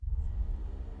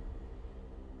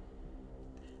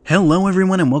Hello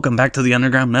everyone and welcome back to the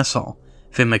Underground Mess Hall.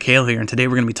 Finn McHale here, and today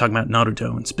we're going to be talking about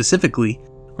Naruto, and specifically,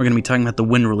 we're going to be talking about the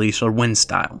wind release or wind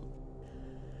style.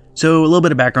 So a little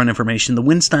bit of background information. The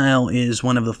wind style is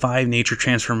one of the 5 nature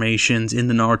transformations in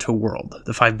the Naruto world,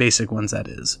 the 5 basic ones that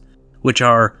is, which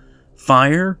are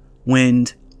fire,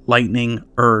 wind, lightning,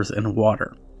 earth, and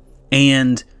water.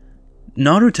 And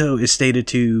Naruto is stated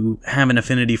to have an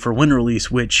affinity for wind release,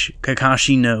 which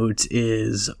Kakashi notes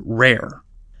is rare.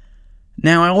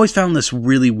 Now, I always found this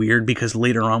really weird because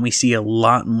later on we see a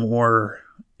lot more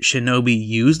shinobi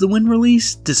use the wind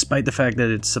release, despite the fact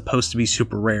that it's supposed to be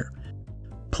super rare.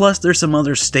 Plus, there's some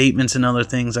other statements and other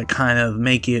things that kind of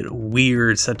make it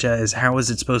weird, such as how is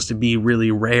it supposed to be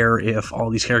really rare if all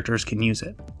these characters can use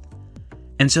it?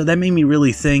 And so that made me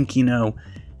really think,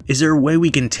 is there a way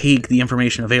we can take the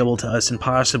information available to us and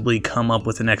possibly come up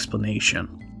with an explanation?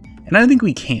 And I think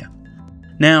we can.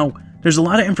 Now, there's a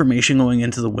lot of information going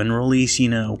into the wind release,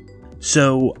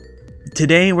 so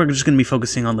today we're just going to be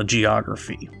focusing on the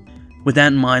geography. With that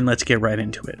in mind, let's get right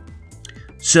into it.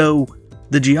 So,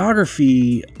 the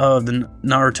geography of the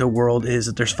Naruto world is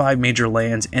that there's 5 major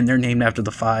lands, and they're named after the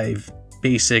 5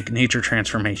 basic nature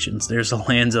transformations. There's the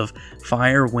lands of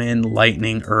fire, wind,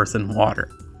 lightning, earth, and water.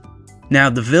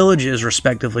 Now, the villages,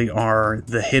 respectively, are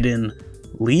the hidden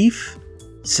leaf,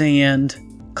 sand,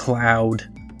 cloud,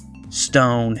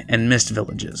 stone, and mist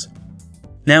villages.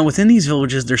 Now, within these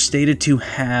villages, they're stated to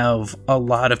have a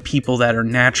lot of people that are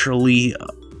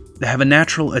have a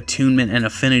natural attunement and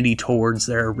affinity towards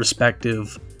their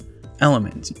respective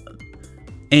elements.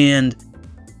 And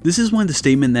this is why the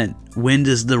statement that wind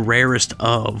is the rarest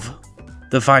of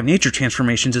the 5 nature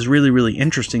transformations is really, really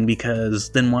interesting,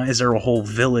 because then why is there a whole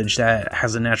village that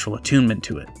has a natural attunement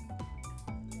to it?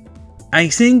 I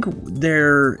think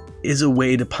there is a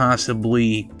way to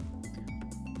possibly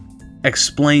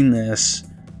explain this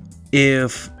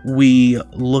if we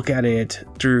look at it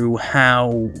through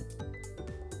how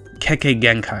Kekkei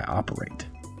Genkai operate.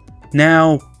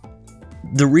 Now,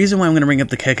 the reason why I'm going to bring up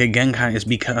the Kekkei Genkai is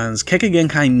because Kekkei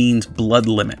Genkai means blood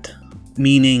limit,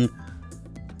 meaning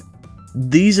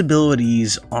these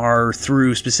abilities are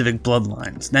through specific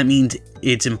bloodlines. That means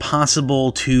it's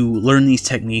impossible to learn these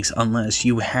techniques unless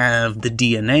you have the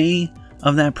DNA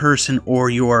of that person or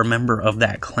you are a member of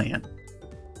that clan.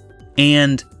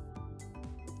 And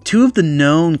 2 of the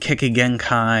known Kekkei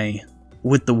Genkai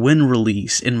with the wind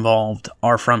release involved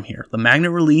are from here. The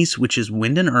magnet release, which is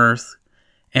wind and earth,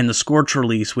 and the scorch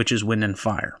release, which is wind and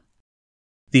fire.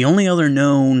 The only other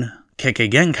known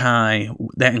Kekkei Genkai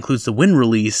that includes the wind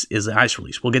release is the ice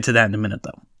release. We'll get to that in a minute,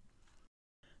 though.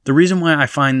 The reason why I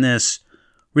find this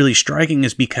really striking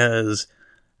is because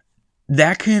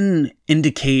that can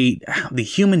indicate the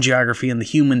human geography and the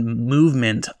human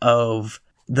movement of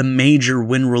the major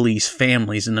wind release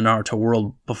families in the Naruto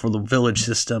world before the village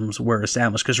systems were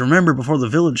established. Because remember, before the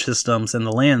village systems and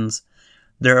the lands,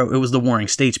 it was the Warring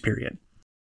States period.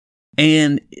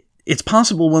 And it's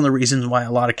possible one of the reasons why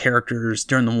a lot of characters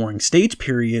during the Warring States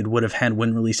period would have had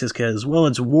wind releases because, well,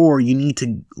 it's war, you need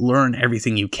to learn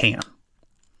everything you can.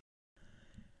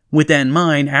 With that in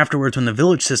mind, afterwards when the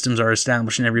village systems are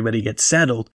established and everybody gets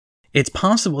settled, it's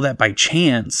possible that by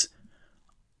chance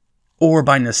or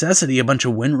by necessity, a bunch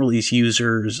of wind release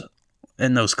users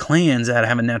and those clans that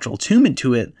have a natural attunement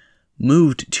to it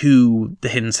moved to the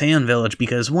Hidden Sand Village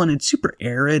because, 1, it's super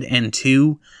arid, and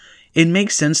 2, it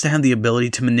makes sense to have the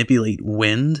ability to manipulate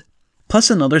wind.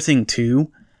 Plus another thing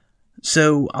too,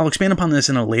 so I'll expand upon this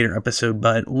in a later episode,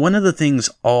 but one of the things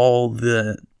all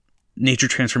the nature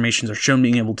transformations are shown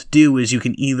being able to do is you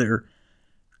can either,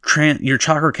 your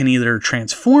chakra can either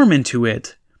transform into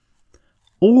it,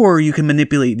 or you can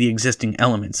manipulate the existing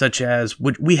elements, such as,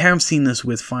 we have seen this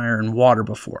with fire and water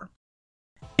before,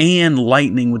 and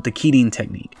lightning with the Kirin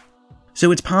technique.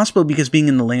 So it's possible because being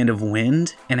in the land of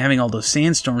wind and having all those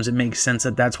sandstorms, it makes sense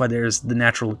that that's why there's the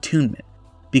natural attunement,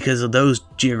 because of those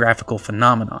geographical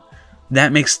phenomena.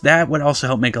 That would also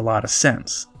help make a lot of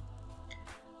sense.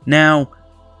 Now,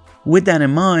 with that in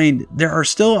mind, there are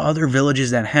still other villages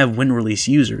that have wind release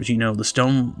users. The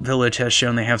Stone Village has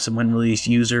shown they have some wind release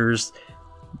users.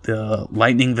 The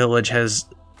Lightning Village has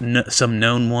some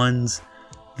known ones.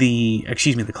 The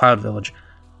Cloud Village.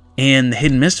 And the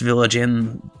Hidden Mist Village,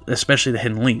 and especially the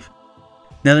Hidden Leaf.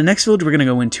 Now, the next village we're going to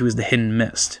go into is the Hidden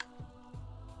Mist.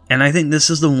 And I think this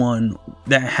is the one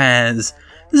that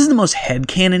this is the most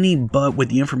headcanon-y, but with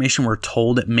the information we're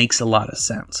told, it makes a lot of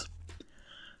sense.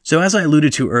 So as I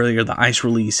alluded to earlier, the ice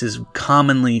release is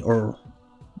commonly, or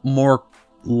more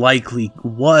likely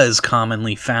was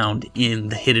commonly, found in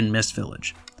the Hidden Mist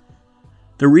Village.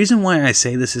 The reason why I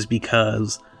say this is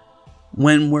because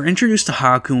When we're introduced to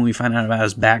Haku and we find out about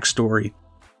his backstory,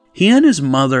 he and his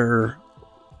mother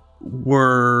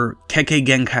were Kekkei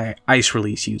Genkai ice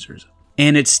release users.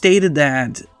 And it's stated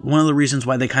that one of the reasons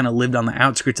why they kind of lived on the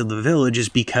outskirts of the village is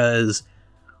because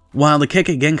while the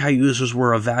Kekkei Genkai users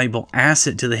were a valuable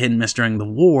asset to the Hidden Mist during the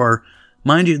war,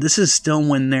 mind you, this is still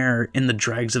when they're in the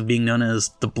dregs of being known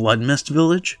as the Blood Mist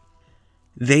Village.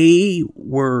 They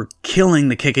were killing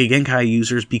the Kekkei Genkai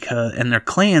users and their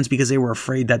clans because they were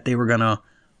afraid that they were going to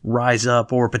rise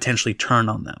up or potentially turn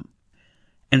on them.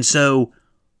 And so,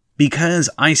 because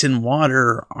ice and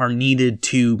water are needed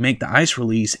to make the ice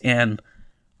release, and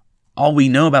all we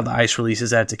know about the ice release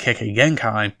is that it's a Kekkei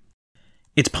Genkai,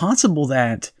 it's possible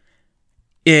that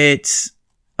it's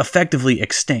effectively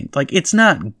extinct. Like, it's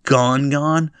not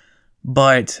gone,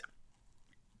 but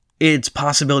its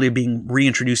possibility of being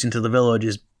reintroduced into the village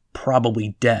is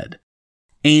probably dead.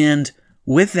 And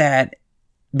with that,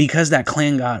 because that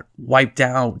clan got wiped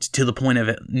out to the point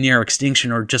of near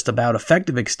extinction or just about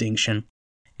effective extinction,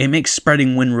 it makes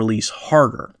spreading wind release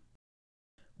harder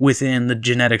within the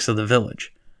genetics of the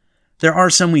village. There are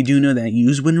some we do know that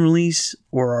use wind release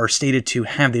or are stated to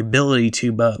have the ability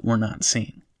to, but we're not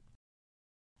seeing.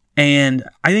 And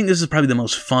I think this is probably the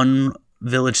most fun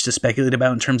village to speculate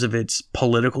about in terms of its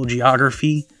political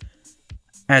geography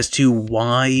as to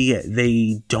why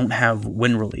they don't have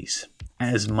wind release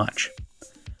as much.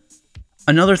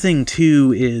 Another thing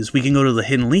too is we can go to the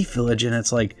Hidden Leaf Village and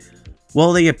it's like,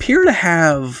 well, it appears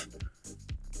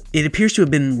to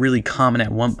have been really common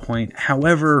at one point.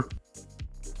 However,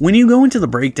 when you go into the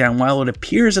breakdown, while it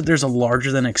appears that there's a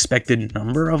larger than expected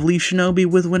number of Leaf Shinobi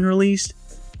with wind released,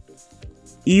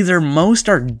 either most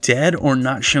are dead or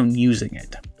not shown using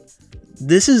it.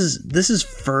 This is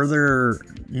further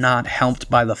not helped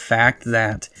by the fact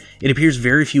that it appears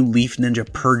very few Leaf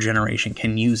Ninja per generation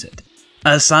can use it,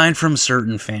 aside from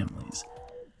certain families.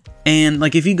 And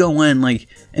like if you go in, like,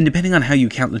 and depending on how you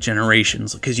count the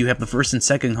generations, because you have the first and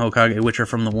second Hokage, which are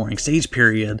from the Warring Stage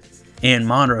period, and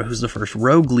Madara, who's the first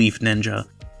rogue Leaf Ninja,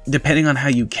 depending on how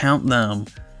you count them,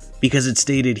 because it's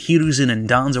stated Hiruzen and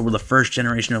Danzo were the first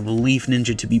generation of Leaf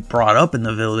Ninja to be brought up in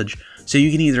the village, so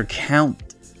you can either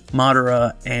count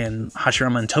Madara and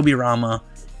Hashirama and Tobirama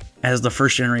as the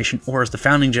first generation or as the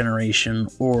founding generation,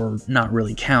 or not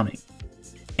really counting.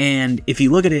 And if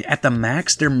you look at it at the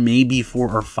max, there may be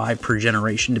 4 or 5 per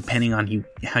generation, depending on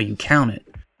how you count it.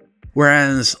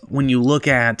 Whereas when you look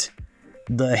at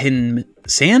the Hidden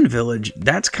Sand Village,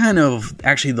 that's kind of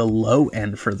actually the low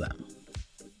end for them.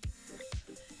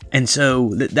 And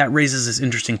so that raises this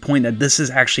interesting point that this is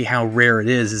actually how rare it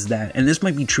is that, and this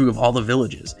might be true of all the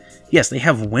villages. Yes, they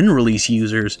have wind release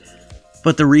users,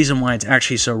 but the reason why it's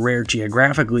actually so rare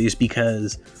geographically is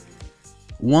because,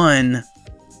 one,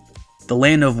 the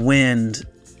Land of Wind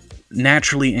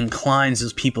naturally inclines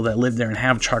those people that live there and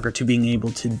have chakra to being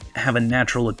able to have a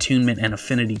natural attunement and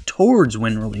affinity towards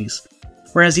wind release,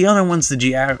 whereas the other ones,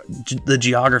 the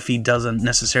geography doesn't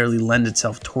necessarily lend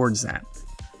itself towards that.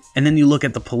 And then you look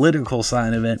at the political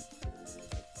side of it,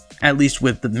 at least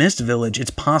with the Mist Village, it's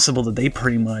possible that they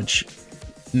pretty much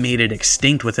made it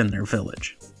extinct within their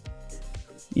village.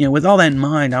 With all that in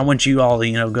mind, I want you all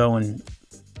to, go and,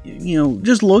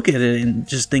 just look at it and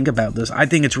just think about this. I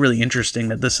think it's really interesting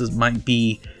that might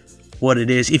be what it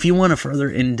is. If you want a further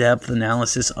in-depth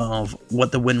analysis of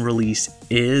what the wind release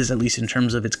is, at least in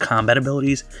terms of its combat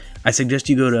abilities, I suggest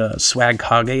you go to Swag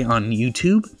Kage on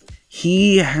YouTube.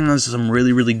 He has some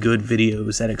really, really good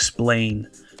videos that explain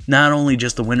not only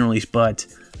just the wind release, but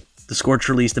the scorch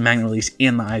release, the magnet release,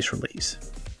 and the ice release.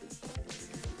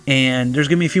 And there's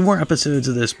going to be a few more episodes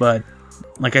of this, but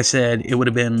like I said, it would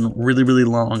have been really, really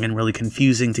long and really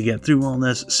confusing to get through all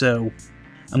this, so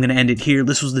I'm going to end it here.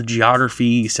 This was the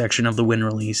geography section of the wind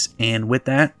release, and with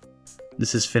that,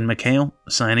 this is Finn McHale,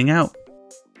 signing out.